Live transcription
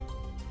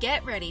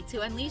Get ready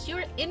to unleash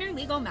your inner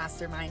legal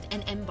mastermind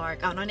and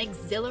embark on an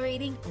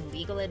exhilarating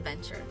legal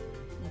adventure.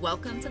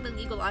 Welcome to the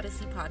Legal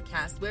Odyssey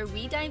podcast, where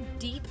we dive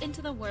deep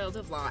into the world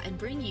of law and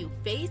bring you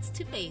face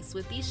to face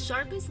with the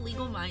sharpest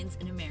legal minds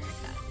in America.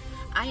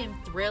 I am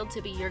thrilled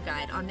to be your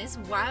guide on this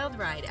wild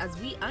ride as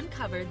we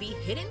uncover the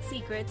hidden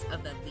secrets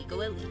of the legal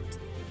elite.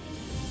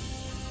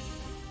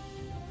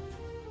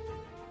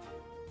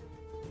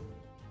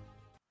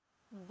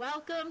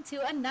 Welcome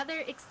to another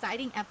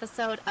exciting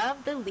episode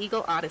of the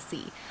Legal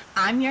Odyssey.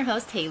 I'm your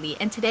host, Haley,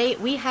 and today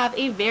we have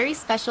a very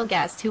special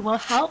guest who will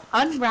help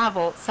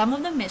unravel some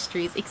of the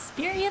mysteries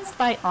experienced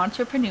by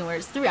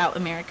entrepreneurs throughout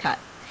America.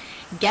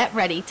 Get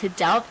ready to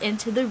delve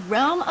into the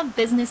realm of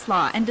business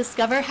law and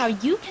discover how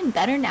you can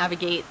better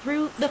navigate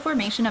through the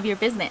formation of your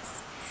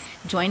business.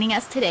 Joining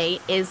us today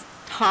is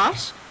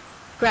Tosh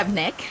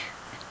Grebenik,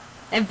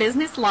 a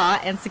business law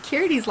and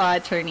securities law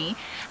attorney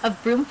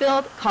of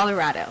Broomfield,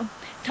 Colorado.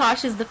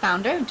 Tosh is the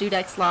founder of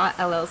Judex Law,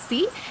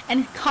 LLC,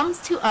 and comes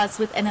to us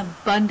with an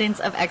abundance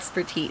of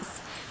expertise.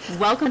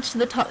 Welcome to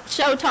the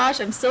show, Tosh.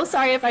 I'm so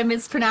sorry if I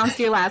mispronounced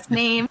your last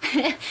name,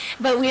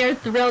 but we are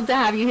thrilled to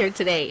have you here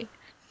today.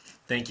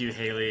 Thank you,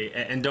 Haley.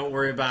 And don't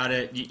worry about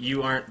it.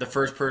 You aren't the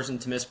first person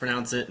to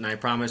mispronounce it, and I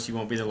promise you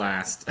won't be the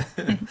last.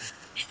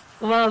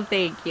 Well,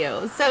 thank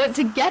you. So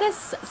to get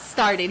us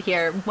started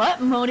here,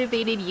 what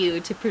motivated you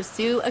to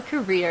pursue a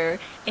career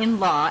in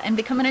law and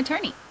become an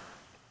attorney?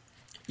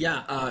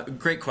 Yeah,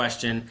 great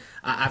question.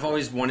 I've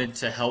always wanted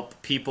to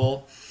help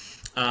people.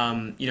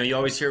 You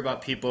always hear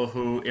about people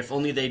who, if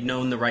only they'd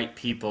known the right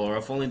people, or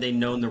if only they'd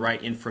known the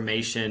right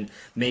information,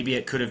 maybe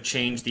it could have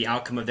changed the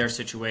outcome of their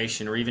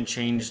situation or even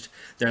changed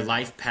their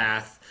life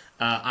path.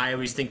 I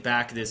always think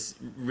back this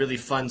really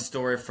fun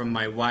story from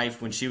my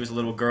wife when she was a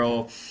little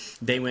girl.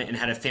 They went and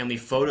had a family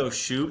photo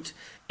shoot,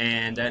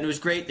 and it was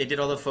great. They did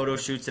all the photo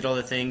shoots, did all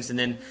the things, and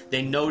then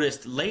they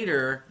noticed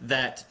later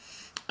that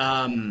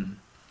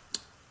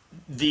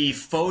the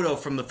photo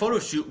from the photo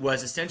shoot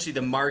was essentially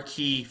the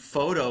marquee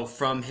photo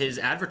from his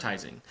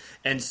advertising.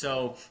 And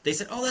so they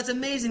said, "Oh, that's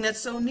amazing. That's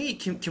so neat.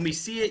 Can we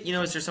see it?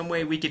 Is there some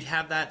way we could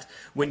have that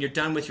when you're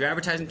done with your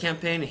advertising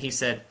campaign?" And he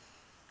said,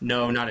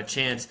 "No, not a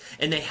chance."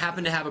 And they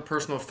happened to have a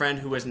personal friend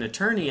who was an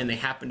attorney, and they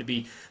happened to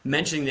be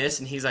mentioning this.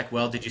 And he's like,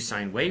 "Well, did you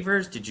sign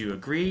waivers? Did you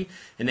agree?"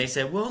 And they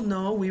said, "Well,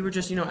 no, we were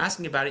just,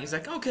 asking about it." He's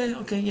like,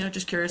 okay,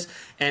 just curious.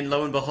 And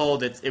lo and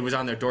behold, it was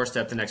on their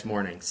doorstep the next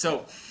morning.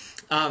 So,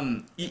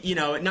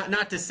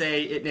 not to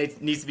say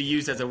it needs to be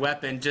used as a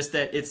weapon, just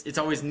that it's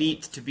always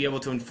neat to be able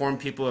to inform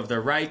people of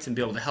their rights and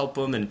be able to help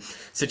them in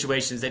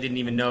situations they didn't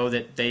even know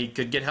that they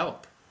could get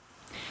help.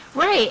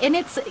 Right, and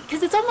it's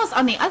because it's almost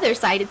on the other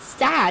side. It's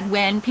sad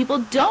when people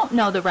don't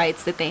know the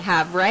rights that they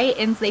have, right?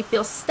 And they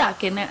feel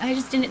stuck, and I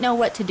just didn't know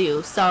what to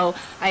do, so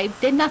I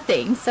did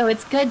nothing. So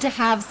it's good to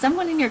have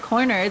someone in your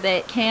corner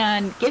that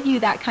can give you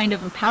that kind of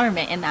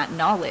empowerment and that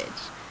knowledge.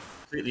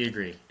 Completely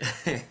agree.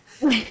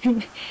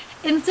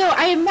 And so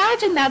I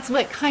imagine that's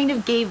what kind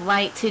of gave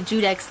light to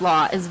Judex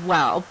Law as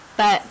well.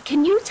 But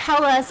can you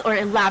tell us or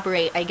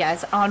elaborate, I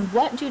guess, on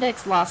what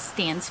Judex Law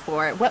stands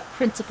for? What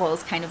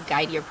principles kind of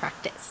guide your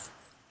practice?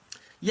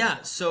 Yeah,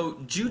 so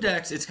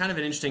Judex, it's kind of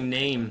an interesting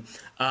name.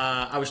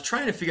 I was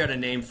trying to figure out a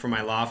name for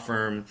my law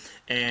firm,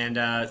 and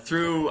I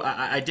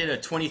did a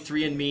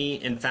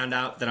 23andMe and found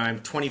out that I'm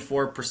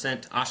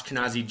 24%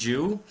 Ashkenazi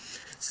Jew.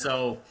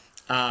 So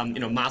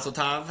Mazel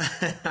Tov.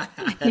 I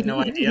had no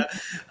idea.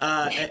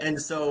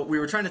 And so we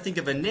were trying to think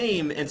of a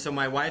name, and so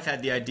my wife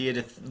had the idea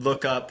to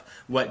look up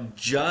what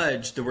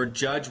the word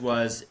judge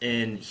was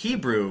in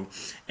Hebrew,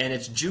 and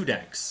it's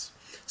Judex.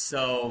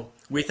 So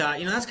we thought,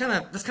 that's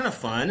kind of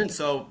fun, and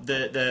so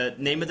the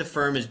name of the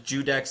firm is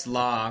Judex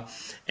Law,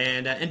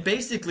 and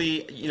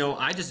basically,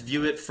 I just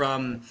view it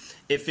from,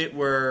 if it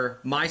were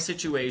my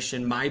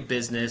situation, my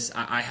business.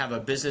 I have a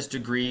business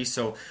degree,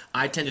 so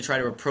I tend to try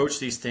to approach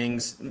these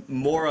things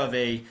more of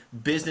a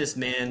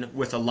businessman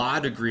with a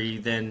law degree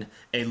than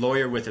a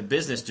lawyer with a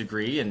business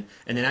degree, and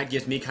then that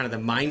gives me kind of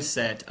the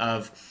mindset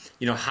of,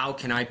 how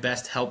can I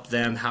best help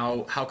them?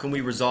 How can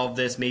we resolve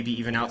this, maybe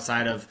even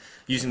outside of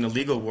using the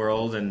legal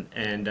world, and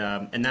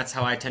that's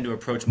how I tend to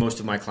approach most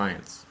of my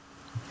clients.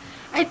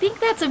 I think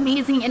that's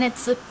amazing, and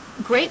it's a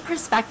great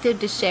perspective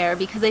to share,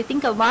 because I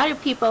think a lot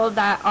of people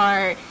that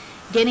are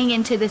getting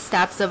into the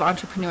steps of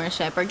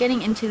entrepreneurship or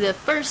getting into the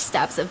first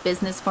steps of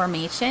business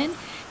formation,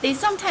 they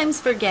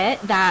sometimes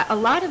forget that a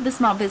lot of the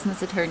small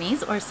business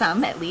attorneys, or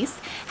some at least,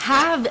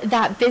 have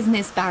that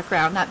business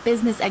background, that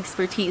business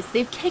expertise.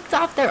 They've kicked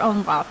off their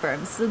own law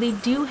firms, so they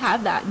do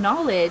have that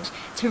knowledge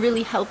to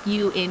really help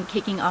you in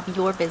kicking off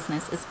your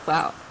business as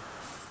well.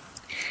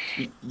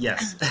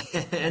 Yes,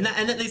 and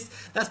at least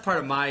that's part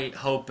of my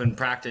hope and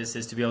practice,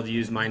 is to be able to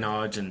use my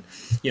knowledge. And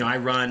I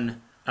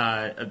run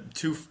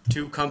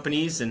two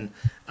companies, and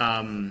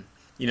the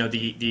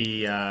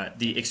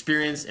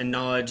experience and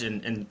knowledge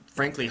and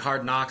frankly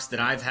hard knocks that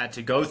I've had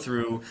to go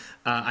through,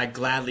 I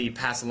gladly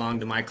pass along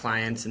to my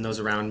clients and those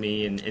around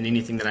me, and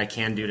anything that I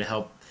can do to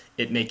help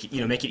it make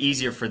it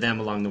easier for them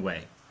along the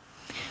way.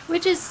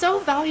 Which is so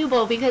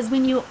valuable because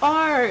when you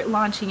are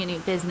launching a new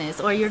business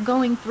or you're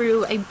going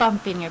through a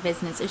bump in your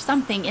business or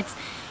something, it's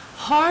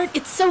hard.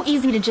 It's so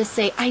easy to just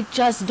say, I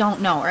just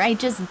don't know, or I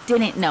just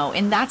didn't know.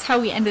 And that's how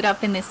we ended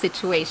up in this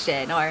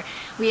situation, or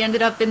we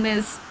ended up in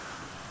this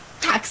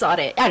tax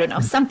audit. I don't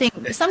know, something,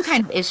 some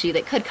kind of issue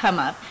that could come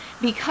up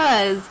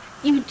because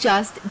you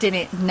just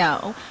didn't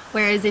know.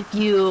 Whereas if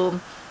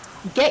you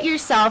get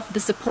yourself the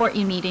support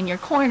you need in your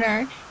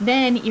corner,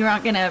 then you're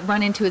not going to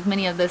run into as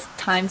many of those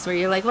times where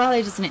you're like, well,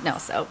 I just didn't know.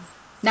 So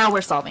now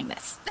we're solving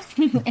this.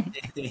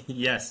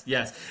 Yes,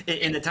 yes.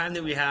 In the time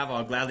that we have,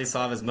 I'll gladly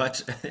solve as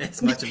much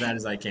as much of that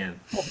as I can.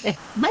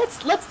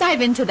 Let's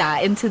dive into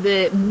that, into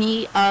the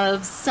meat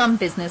of some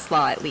business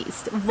law at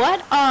least.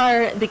 What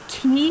are the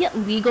key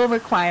legal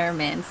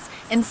requirements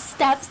and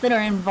steps that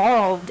are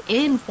involved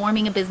in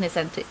forming a business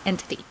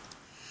entity?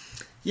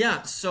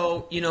 Yeah,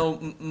 so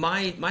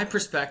my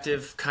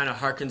perspective kind of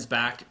harkens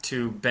back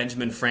to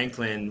Benjamin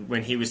Franklin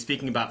when he was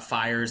speaking about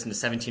fires in the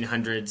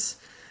 1700s.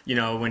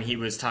 When he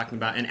was talking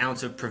about an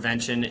ounce of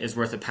prevention is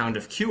worth a pound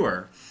of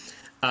cure.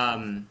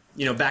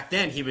 Back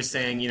then he was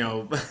saying,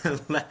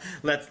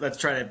 let's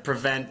try to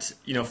prevent,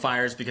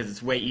 fires because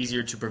it's way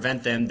easier to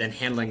prevent them than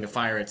handling the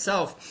fire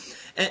itself.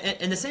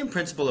 And the same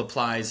principle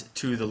applies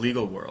to the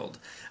legal world.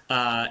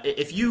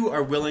 If you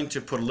are willing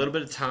to put a little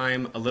bit of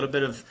time, a little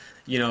bit of,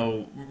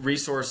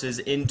 resources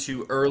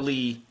into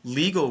early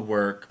legal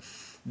work,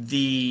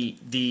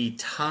 the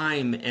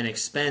time and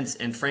expense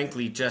and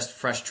frankly just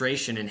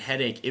frustration and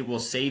headache it will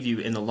save you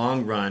in the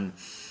long run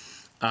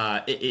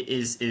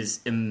is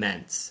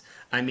immense.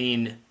 I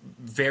mean,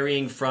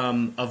 varying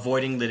from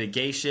avoiding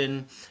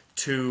litigation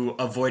to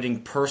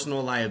avoiding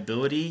personal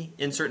liability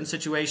in certain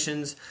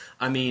situations,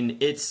 I mean,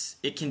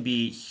 it can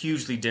be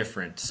hugely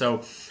different.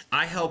 So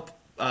I help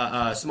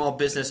small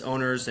business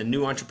owners and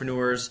new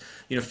entrepreneurs,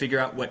 figure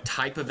out what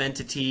type of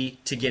entity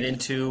to get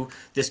into.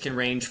 This can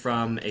range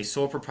from a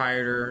sole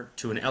proprietor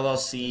to an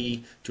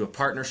LLC to a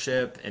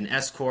partnership, an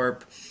S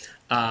corp.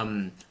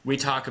 We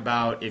talk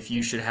about if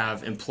you should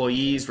have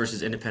employees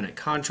versus independent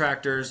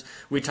contractors.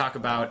 We talk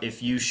about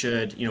if you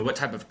should, what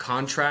type of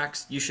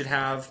contracts you should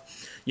have.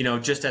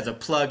 Just as a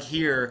plug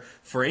here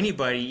for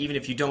anybody, even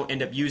if you don't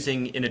end up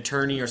using an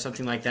attorney or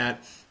something like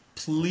that,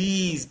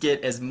 please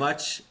get as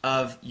much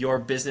of your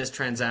business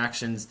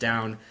transactions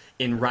down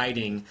in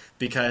writing,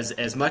 because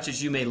as much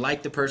as you may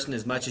like the person,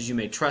 as much as you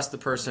may trust the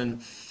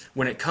person,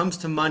 when it comes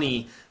to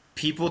money,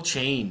 people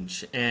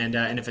change. And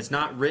if it's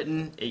not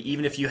written,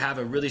 even if you have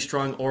a really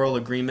strong oral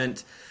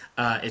agreement,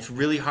 it's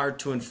really hard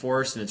to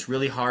enforce, and it's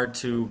really hard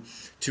to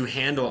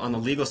handle on the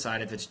legal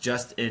side if it's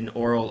just an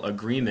oral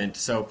agreement.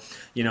 So,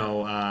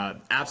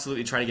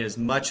 absolutely try to get as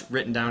much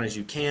written down as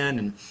you can.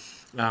 And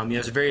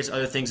there's various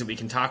other things that we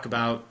can talk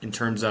about in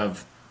terms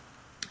of,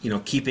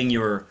 keeping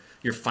your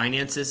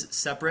finances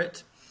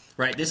separate,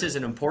 right? This is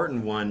an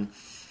important one,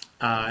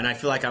 and I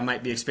feel like I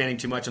might be expanding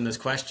too much on this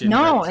question.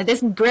 No,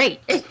 this is great.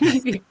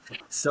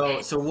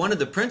 So one of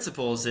the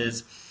principles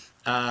is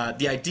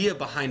the idea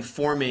behind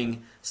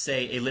forming,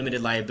 say, a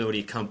limited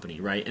liability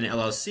company, right? An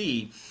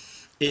LLC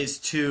is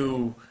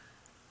to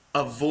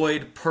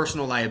avoid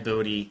personal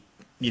liability,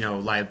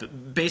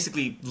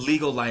 basically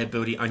legal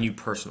liability on you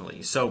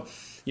personally. So,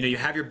 you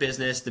have your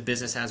business, the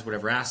business has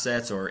whatever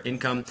assets or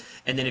income,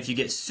 and then if you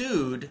get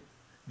sued,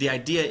 the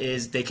idea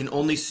is they can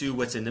only sue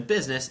what's in the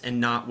business and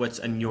not what's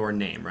in your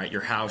name, right?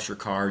 Your house, your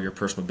car, your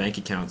personal bank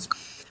accounts.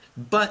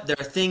 But there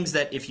are things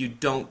that if you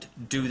don't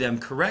do them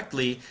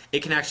correctly,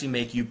 it can actually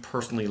make you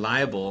personally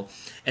liable.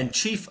 And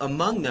chief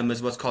among them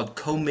is what's called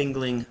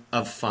commingling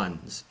of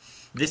funds.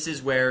 This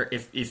is where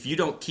if you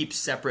don't keep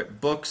separate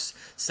books,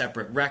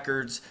 separate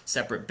records,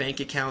 separate bank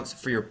accounts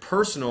for your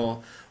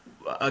personal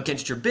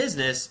against your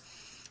business,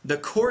 the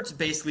courts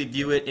basically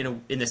view it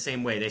in the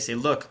same way. They say,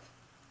 look,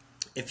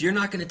 if you're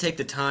not going to take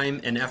the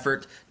time and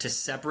effort to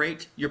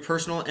separate your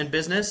personal and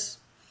business,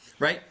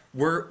 right,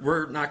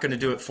 we're not going to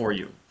do it for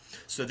you.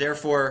 So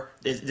therefore,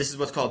 this is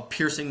what's called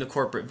piercing the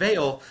corporate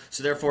veil.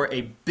 So therefore,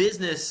 a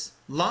business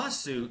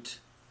lawsuit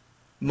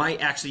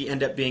might actually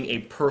end up being a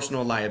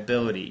personal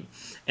liability.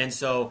 And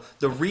so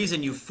the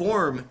reason you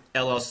form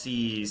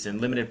LLCs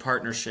and limited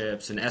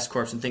partnerships and S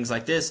corps and things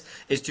like this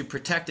is to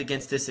protect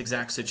against this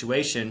exact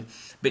situation.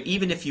 But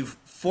even if you've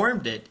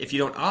formed it, if you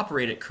don't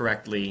operate it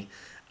correctly,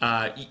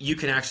 you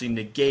can actually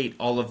negate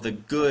all of the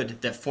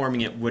good that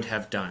forming it would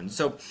have done.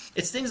 So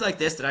it's things like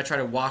this that I try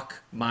to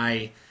walk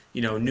my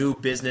new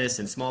business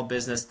and small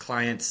business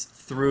clients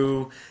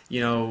through,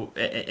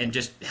 and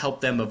just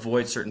help them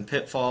avoid certain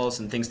pitfalls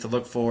and things to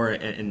look for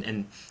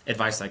and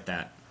advice like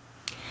that.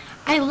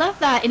 I love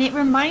that, and it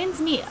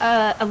reminds me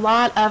a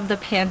lot of the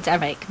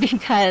pandemic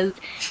because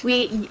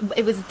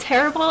it was a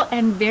terrible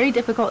and very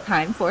difficult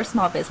time for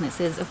small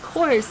businesses, of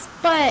course,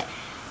 but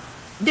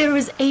there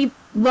was a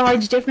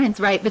large difference,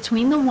 right,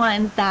 between the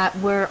ones that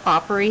were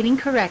operating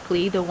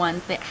correctly, the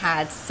ones that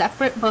had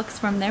separate books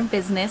from their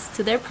business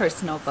to their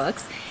personal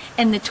books,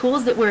 and the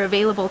tools that were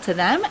available to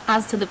them,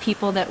 as to the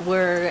people that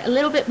were a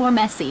little bit more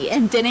messy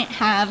and didn't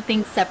have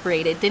things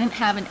separated, didn't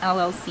have an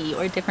LLC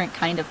or different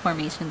kind of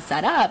formation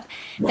set up,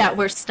 that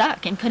were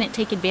stuck and couldn't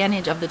take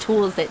advantage of the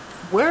tools that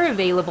were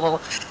available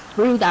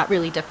through that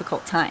really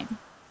difficult time.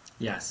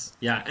 Yes,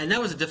 yeah, and that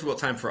was a difficult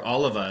time for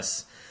all of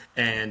us,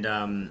 and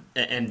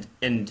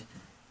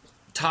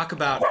talk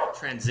about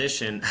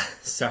transition.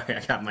 Sorry, I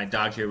got my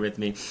dog here with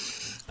me.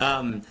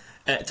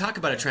 Talk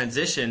about a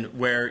transition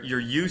where you're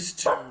used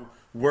to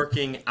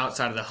working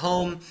outside of the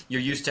home.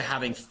 You're used to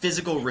having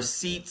physical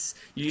receipts.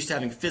 You're used to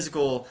having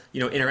physical,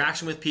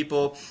 interaction with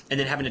people, and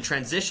then having to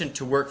transition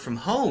to work from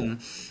home.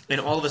 And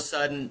all of a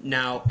sudden,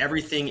 now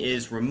everything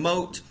is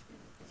remote.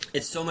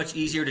 It's so much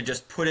easier to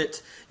just put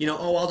it,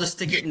 I'll just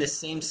stick it in the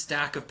same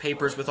stack of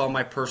papers with all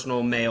my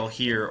personal mail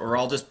here, or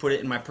I'll just put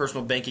it in my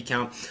personal bank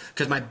account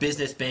because my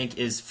business bank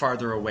is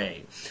farther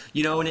away.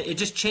 And it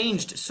just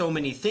changed so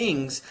many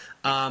things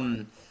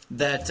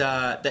that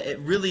it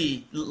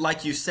really,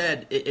 like you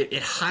said, it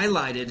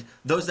highlighted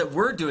those that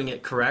were doing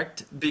it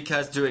correctly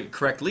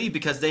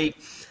because they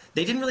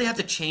didn't really have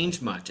to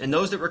change much. And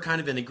those that were kind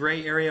of in the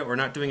gray area or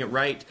not doing it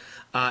right,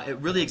 it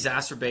really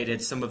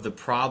exacerbated some of the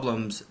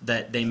problems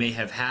that they may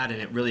have had,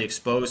 and it really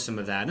exposed some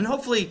of that. And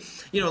hopefully,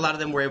 a lot of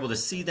them were able to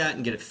see that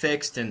and get it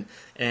fixed, and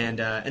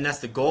that's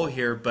the goal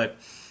here. But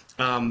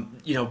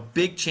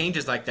big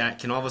changes like that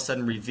can all of a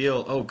sudden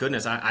reveal, oh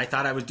goodness, I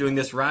thought I was doing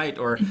this right,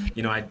 or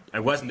I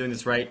wasn't doing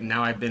this right, and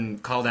now I've been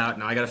called out,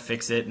 now I got to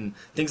fix it, and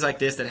things like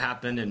this that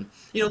happen. And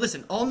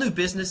listen, all new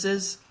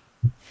businesses,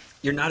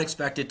 you're not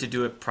expected to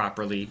do it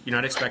properly. You're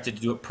not expected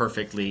to do it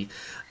perfectly.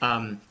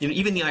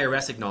 Even the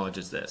IRS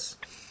acknowledges this,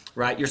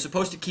 right? You're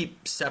supposed to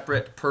keep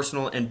separate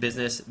personal and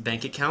business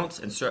bank accounts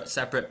and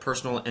separate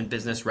personal and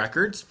business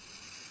records.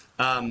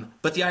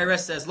 But the IRS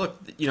says,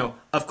 look,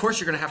 of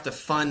course you're going to have to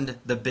fund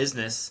the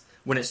business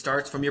when it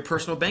starts from your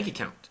personal bank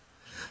account.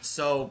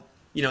 So,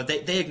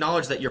 they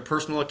acknowledge that your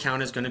personal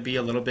account is going to be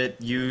a little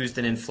bit used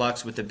and in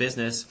flux with the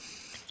business.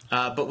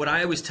 But what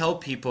I always tell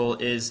people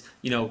is,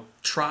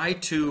 try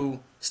to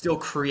still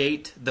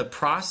create the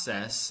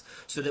process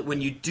so that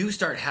when you do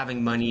start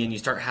having money and you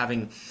start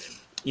having,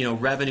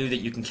 revenue that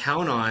you can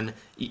count on,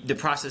 the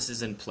process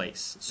is in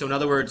place. So in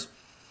other words,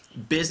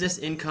 business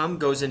income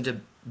goes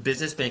into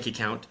business bank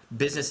account,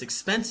 business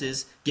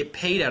expenses get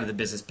paid out of the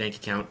business bank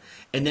account,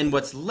 and then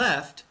what's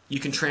left you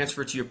can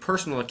transfer to your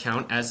personal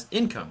account as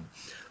income.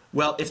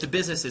 Well, if the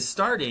business is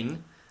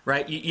starting,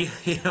 right, you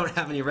don't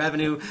have any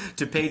revenue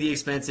to pay the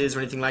expenses or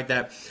anything like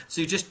that.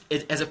 So you just,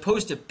 as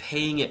opposed to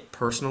paying it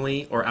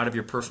personally or out of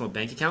your personal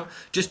bank account,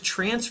 just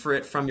transfer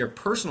it from your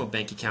personal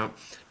bank account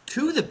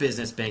to the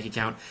business bank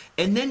account,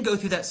 and then go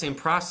through that same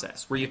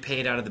process where you pay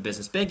it out of the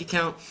business bank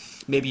account.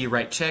 Maybe you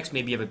write checks,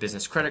 maybe you have a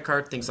business credit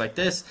card, things like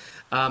this.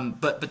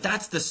 But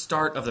that's the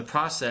start of the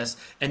process,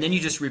 and then you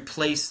just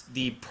replace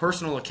the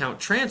personal account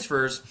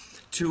transfers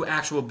to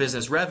actual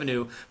business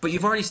revenue, but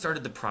you've already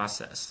started the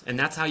process, and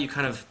that's how you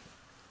kind of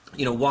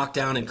walk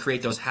down and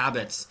create those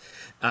habits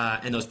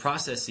and those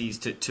processes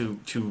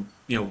to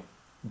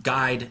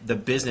guide the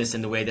business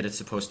in the way that it's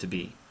supposed to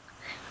be.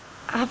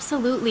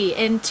 Absolutely.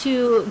 And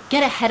to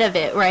get ahead of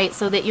it, right?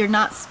 So that you're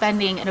not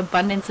spending an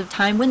abundance of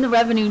time when the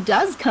revenue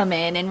does come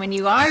in. And when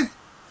you are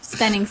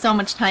spending so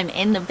much time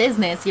in the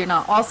business, you're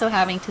not also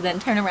having to then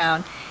turn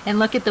around and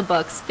look at the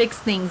books, fix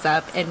things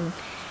up, and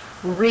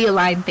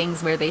realign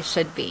things where they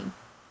should be.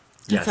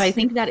 And so I Yes.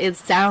 think that is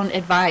sound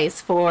advice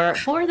for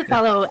the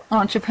fellow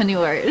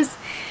entrepreneurs.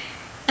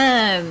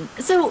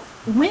 So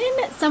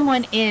when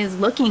someone is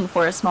looking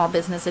for a small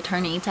business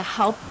attorney to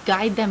help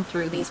guide them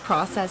through these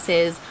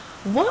processes,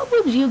 what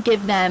would you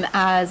give them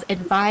as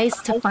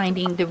advice to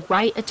finding the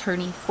right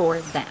attorney for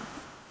them?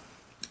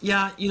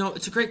 Yeah,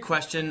 it's a great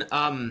question.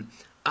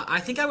 I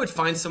think I would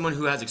find someone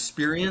who has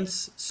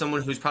experience,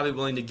 someone who's probably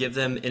willing to give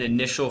them an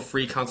initial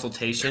free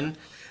consultation,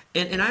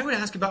 and I would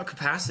ask about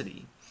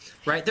capacity.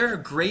 Right, there are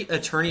great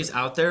attorneys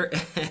out there,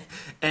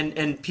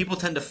 and people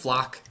tend to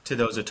flock to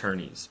those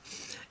attorneys.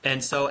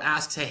 And so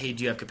ask, say, hey,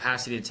 do you have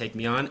capacity to take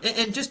me on?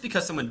 And just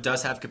because someone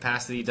does have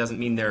capacity doesn't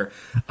mean they're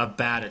a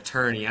bad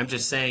attorney. I'm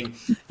just saying,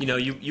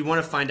 you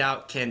want to find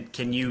out,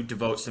 can you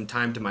devote some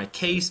time to my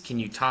case? Can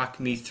you talk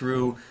me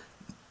through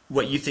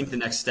what you think the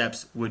next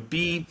steps would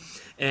be?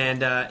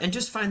 And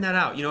just find that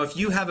out. If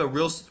you have a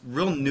real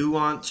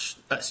nuance,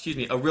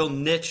 a real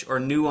niche or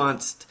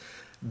nuanced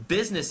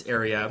business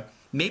area,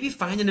 maybe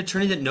find an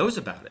attorney that knows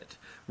about it,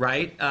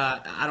 right?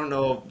 I don't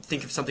know,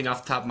 think of something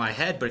off the top of my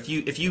head, but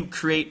if you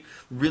create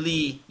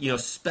really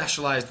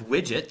specialized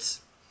widgets,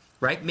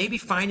 right? Maybe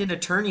find an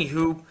attorney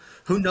who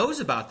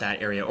knows about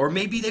that area, or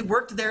maybe they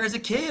worked there as a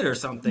kid or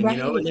something, and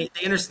Right.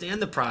 they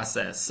understand the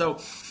process. So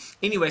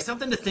anyway,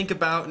 something to think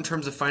about in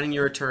terms of finding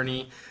your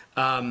attorney.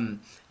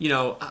 Hiring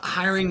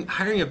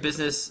a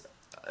business.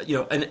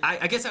 And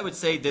I guess I would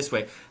say it this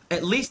way: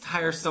 at least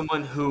hire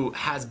someone who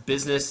has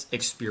business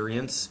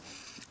experience,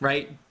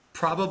 right?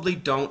 probably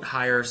don't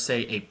hire,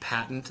 say, a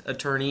patent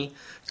attorney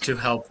to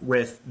help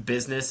with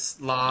business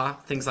law,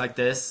 things like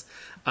this.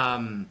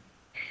 Um,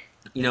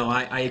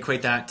 I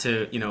equate that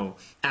to,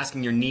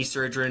 asking your knee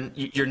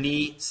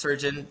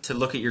surgeon to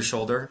look at your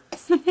shoulder.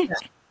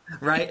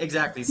 Right,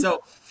 exactly.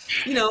 So,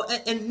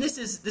 and this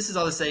is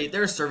all to say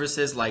there are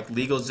services like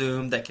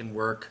LegalZoom that can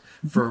work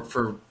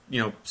for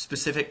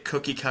specific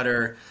cookie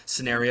cutter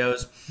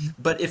scenarios.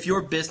 But if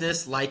your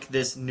business, like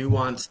this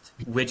nuanced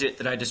widget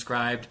that I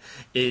described,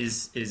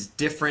 is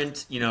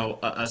different,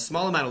 a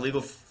small amount of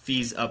legal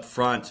fees up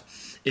front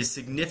is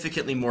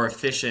significantly more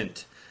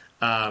efficient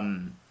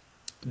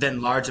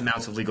than large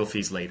amounts of legal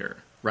fees later,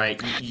 right?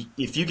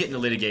 If you get into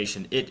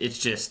litigation, it's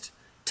just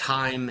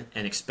time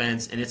and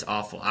expense, and it's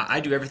awful.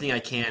 I do everything I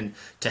can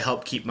to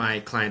help keep my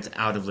clients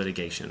out of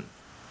litigation.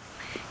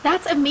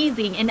 That's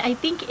amazing. And I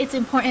think it's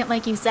important,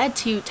 like you said,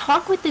 to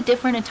talk with the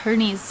different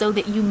attorneys so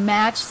that you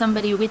match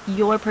somebody with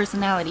your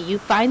personality. You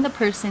find the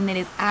person that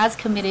is as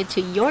committed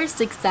to your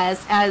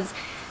success as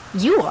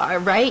you are,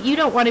 right? You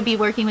don't want to be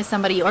working with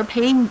somebody or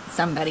paying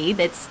somebody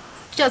that's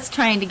just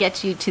trying to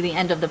get you to the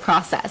end of the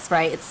process,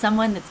 right? It's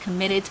someone that's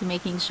committed to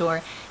making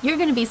sure you're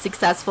going to be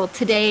successful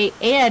today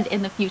and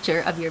in the future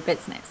of your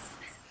business.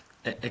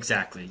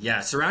 Exactly.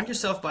 Yeah. Surround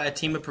yourself by a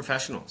team of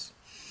professionals,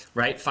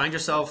 right? Find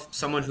yourself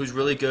someone who's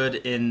really good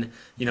in,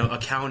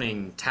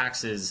 accounting,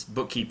 taxes,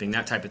 bookkeeping,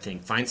 that type of thing.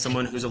 Find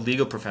someone who's a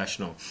legal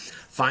professional.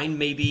 Find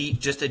maybe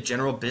just a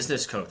general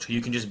business coach who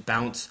you can just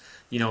bounce,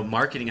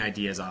 marketing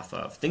ideas off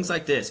of. Things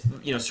like this.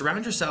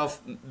 Surround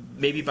yourself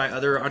maybe by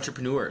other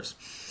entrepreneurs.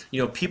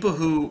 People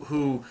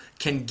who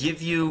can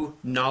give you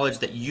knowledge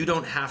that you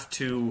don't have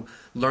to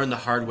learn the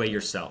hard way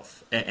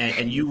yourself.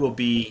 And you will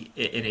be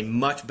in a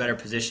much better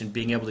position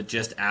being able to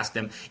just ask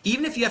them,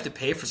 even if you have to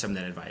pay for some of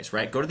that advice,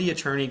 right? Go to the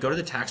attorney, go to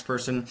the tax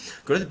person,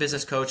 go to the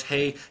business coach.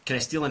 Hey, can I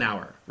steal an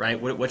hour, right?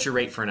 What's your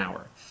rate for an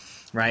hour,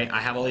 right?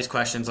 I have all these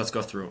questions. Let's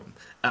go through them.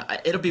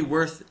 It'll be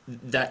worth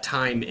that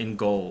time in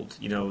gold,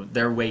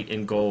 their weight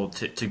in gold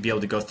to be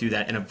able to go through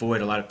that and avoid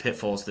a lot of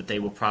pitfalls that they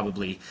will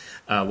probably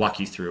walk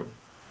you through.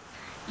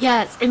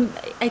 Yes, and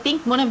I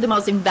think one of the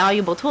most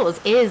invaluable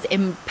tools is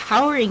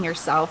empowering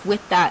yourself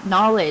with that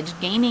knowledge,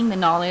 gaining the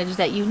knowledge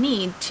that you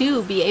need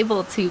to be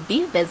able to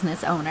be a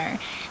business owner.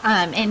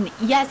 And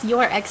yes,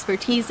 your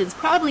expertise is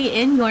probably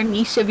in your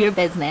niche of your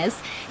business.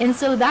 And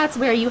so that's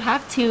where you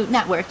have to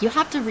network. You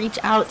have to reach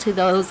out to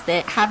those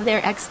that have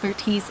their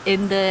expertise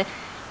in the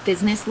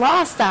business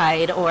law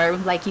side, or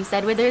like you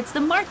said, whether it's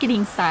the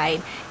marketing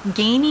side.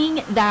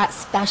 Gaining that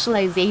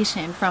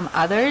specialization from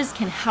others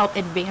can help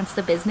advance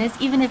the business,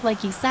 even if,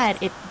 like you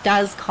said, it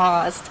does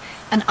cost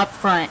an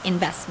upfront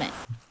investment.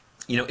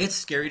 It's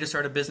scary to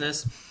start a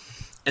business,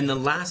 and the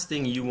last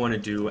thing you want to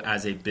do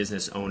as a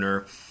business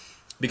owner,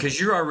 because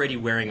you're already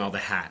wearing all the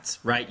hats,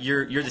 right?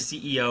 You're the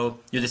CEO,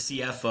 you're the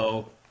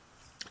CFO,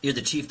 you're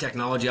the chief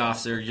technology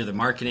officer, you're the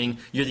marketing,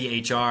 you're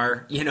the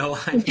HR,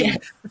 I mean,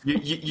 Yes.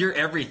 you're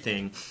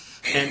everything.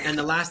 And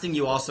the last thing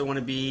you also want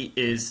to be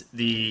is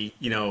the,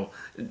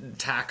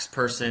 tax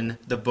person,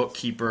 the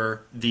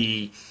bookkeeper,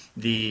 the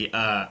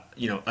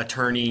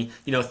attorney,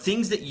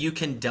 things that you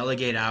can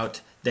delegate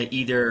out that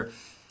either,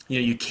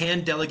 you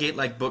can delegate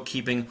like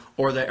bookkeeping,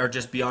 or that are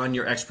just beyond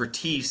your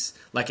expertise.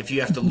 Like if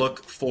you have to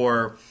look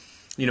for,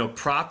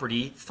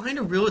 property, find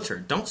a realtor.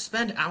 Don't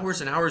spend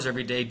hours and hours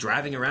every day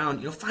driving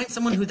around. Find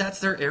someone who that's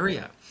their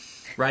area,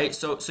 right?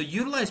 So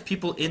utilize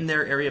people in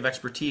their area of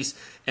expertise,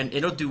 and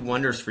it'll do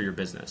wonders for your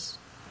business.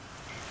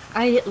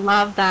 I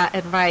love that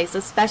advice,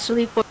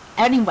 especially for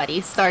anybody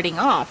starting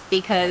off,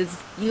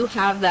 because you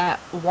have that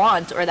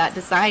want or that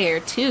desire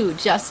to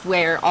just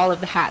wear all of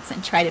the hats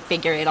and try to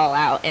figure it all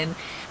out. And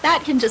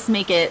that can just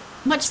make it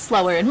much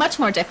slower and much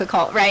more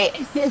difficult, right?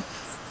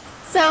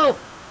 So,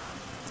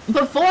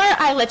 before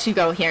I let you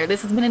go here,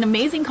 this has been an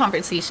amazing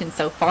conversation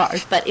so far,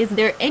 but is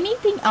there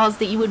anything else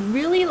that you would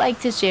really like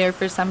to share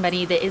for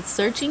somebody that is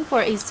searching for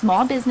a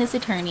small business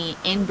attorney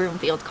in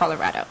Broomfield,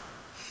 Colorado?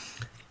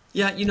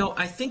 Yeah,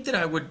 I think that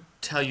I would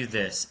tell you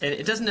this, and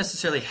it doesn't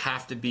necessarily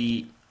have to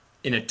be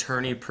an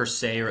attorney per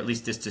se, or at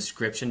least this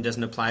description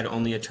doesn't apply to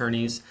only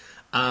attorneys.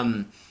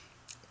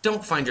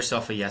 Don't find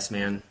yourself a yes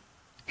man,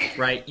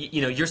 right?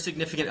 Your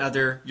significant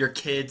other, your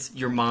kids,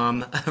 your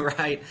mom,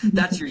 right?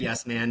 That's your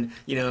yes man.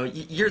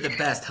 You're the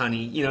best,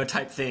 honey,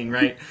 type thing,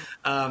 right?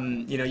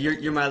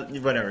 You're my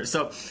whatever.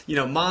 So,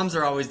 moms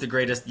are always the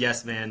greatest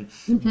yes man,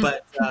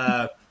 but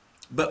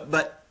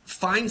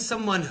find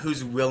someone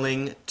who's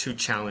willing to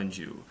challenge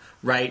you,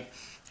 right?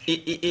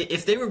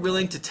 If they were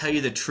willing to tell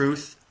you the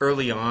truth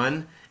early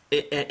on,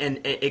 and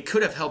it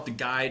could have helped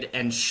guide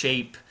and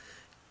shape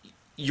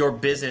your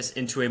business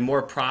into a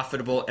more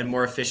profitable and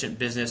more efficient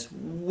business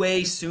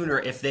way sooner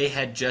if they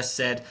had just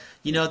said,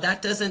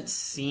 that doesn't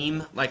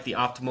seem like the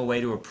optimal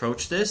way to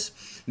approach this.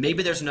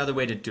 Maybe there's another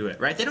way to do it,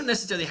 right? They don't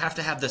necessarily have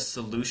to have the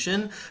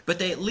solution, but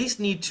they at least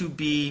need to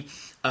be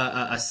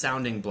a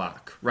sounding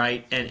block,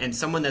 right? And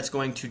someone that's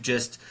going to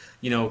just,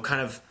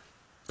 kind of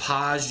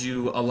pause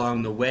you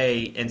along the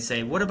way and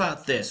say, what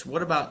about this?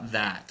 What about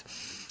that?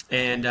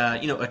 And,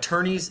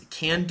 attorneys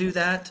can do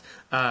that.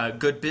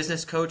 Good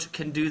business coach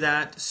can do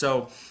that.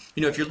 So,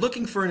 if you're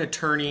looking for an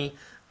attorney,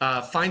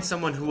 find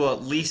someone who will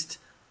at least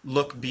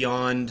look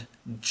beyond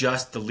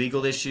just the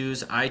legal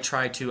issues. I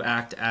try to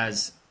act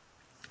as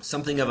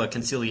something of a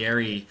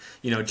conciliary,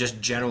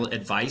 just general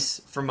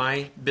advice for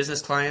my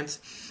business clients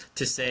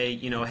to say,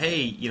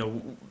 hey,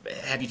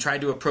 have you tried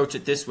to approach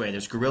it this way?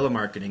 There's guerrilla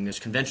marketing, there's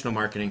conventional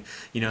marketing,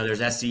 there's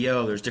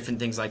SEO, there's different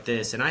things like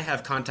this. And I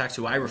have contacts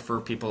who I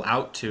refer people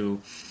out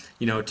to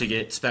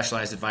get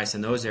specialized advice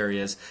in those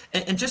areas,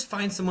 and just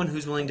find someone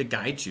who's willing to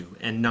guide you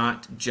and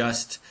not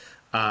just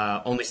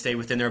only stay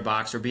within their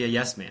box or be a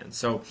yes man.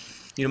 So,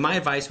 my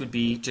advice would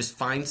be just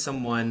find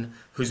someone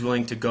who's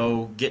willing to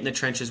go get in the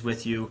trenches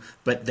with you,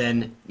 but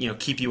then,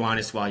 keep you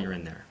honest while you're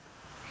in there.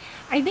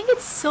 I think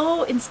it's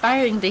so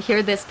inspiring to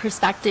hear this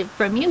perspective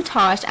from you,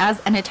 Tosh,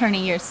 as an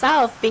attorney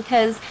yourself,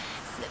 because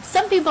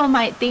some people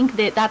might think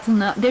that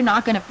they're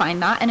not going to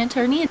find that an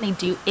attorney, and they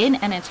do in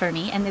an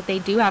attorney, and that they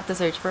do have to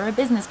search for a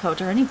business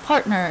coach or any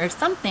partner or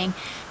something.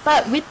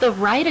 But with the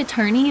right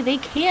attorney, they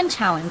can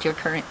challenge your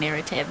current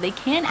narrative. They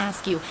can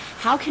ask you,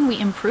 how can we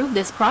improve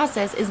this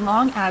process, as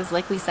long as,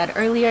 like we said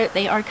earlier,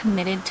 they are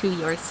committed to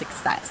your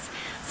success.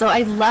 So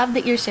I love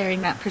that you're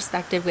sharing that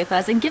perspective with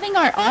us and giving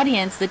our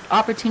audience the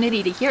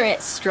opportunity to hear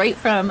it straight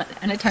from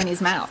an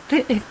attorney's mouth.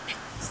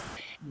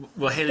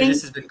 Well, Haley,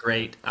 this has been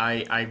great.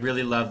 I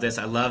really love this.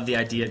 I love the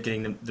idea of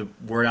getting the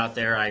word out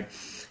there.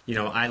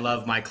 I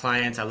love my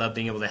clients. I love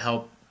being able to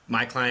help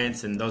my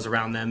clients and those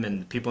around them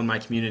and people in my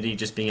community,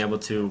 just being able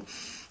to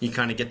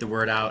kind of get the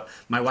word out.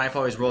 My wife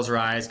always rolls her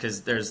eyes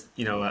because there's,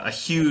 a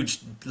huge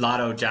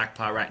lotto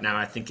jackpot right now.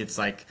 I think it's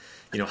like,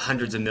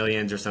 hundreds of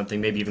millions or something,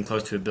 maybe even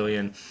close to $1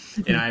 billion.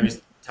 And I always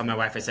tell my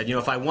wife, I said,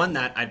 if I won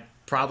that, I'd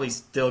probably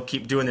still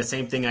keep doing the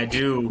same thing I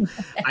do.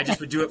 I just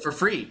would do it for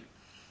free.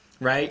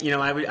 Right?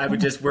 I would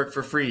just work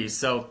for free.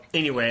 So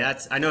anyway,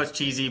 I know it's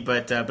cheesy,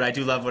 but I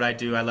do love what I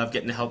do. I love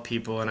getting to help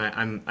people, and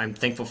I'm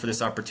thankful for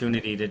this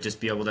opportunity to just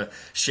be able to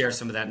share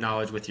some of that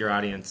knowledge with your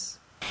audience.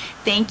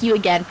 Thank you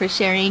again for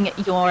sharing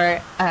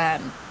your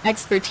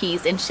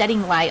expertise and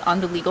shedding light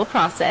on the legal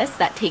process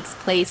that takes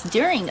place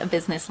during a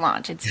business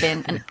launch. It's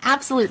been an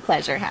absolute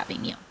pleasure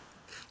having you.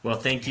 Well,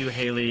 thank you,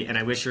 Haley, and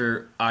I wish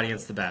your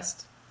audience the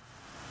best.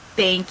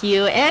 Thank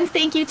you. And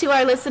thank you to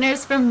our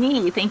listeners from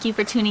me. Thank you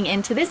for tuning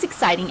in to this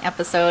exciting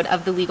episode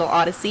of The Legal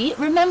Odyssey.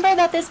 Remember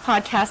that this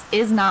podcast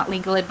is not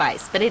legal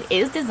advice, but it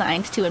is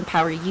designed to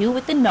empower you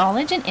with the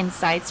knowledge and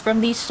insights from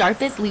the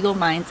sharpest legal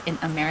minds in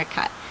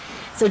America.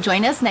 So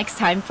join us next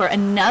time for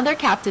another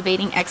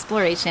captivating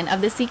exploration of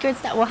the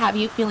secrets that will have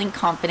you feeling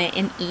confident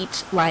in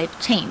each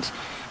life change.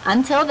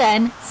 Until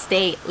then,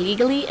 stay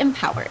legally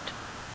empowered.